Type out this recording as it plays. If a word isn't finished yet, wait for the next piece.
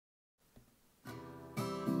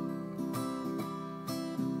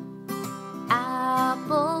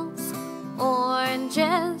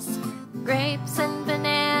grapes and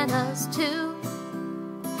bananas too.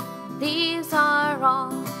 These are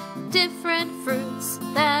all different fruits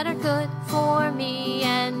that are good for me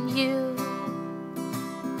and you.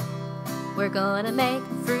 We're gonna make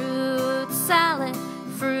fruit salad,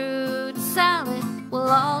 fruit salad. We'll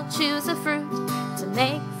all choose a fruit to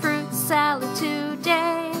make fruit salad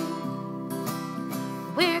today.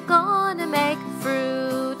 We're gonna make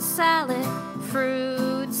fruit salad,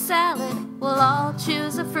 fruit salad. We'll all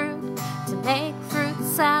choose a fruit to make fruit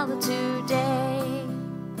salad today.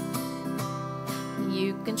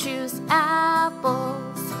 You can choose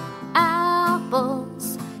apples,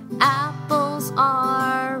 apples, apples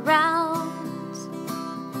are round.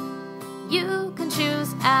 You can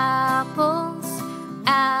choose apples,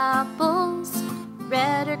 apples,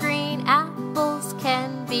 red or green apples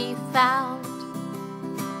can be found.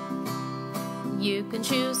 You can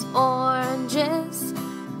choose oranges,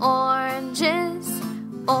 oranges,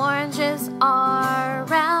 oranges are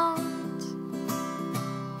round.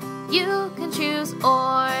 You can choose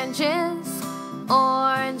oranges,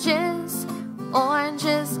 oranges,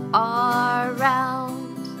 oranges are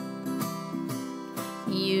round.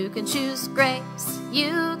 You can choose grapes,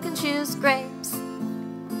 you can choose grapes,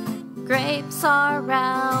 grapes are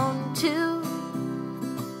round too.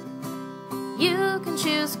 You can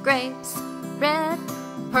choose grapes, red,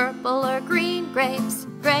 purple or green grapes,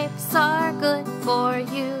 grapes are good for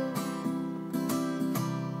you.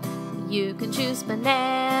 You can choose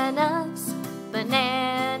bananas,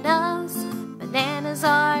 bananas, bananas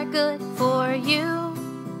are good for you.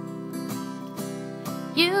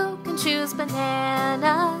 You can choose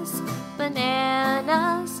bananas,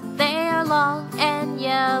 bananas, they are long and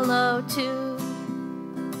yellow too.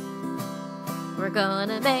 We're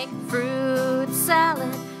gonna make fruit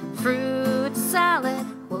salad, fruit salad.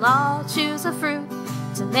 We'll all choose a fruit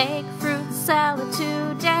to make fruit salad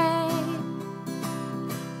today.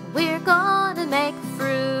 We're gonna make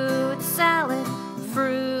fruit salad,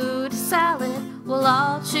 fruit salad. We'll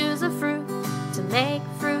all choose a fruit to make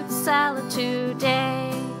fruit salad today.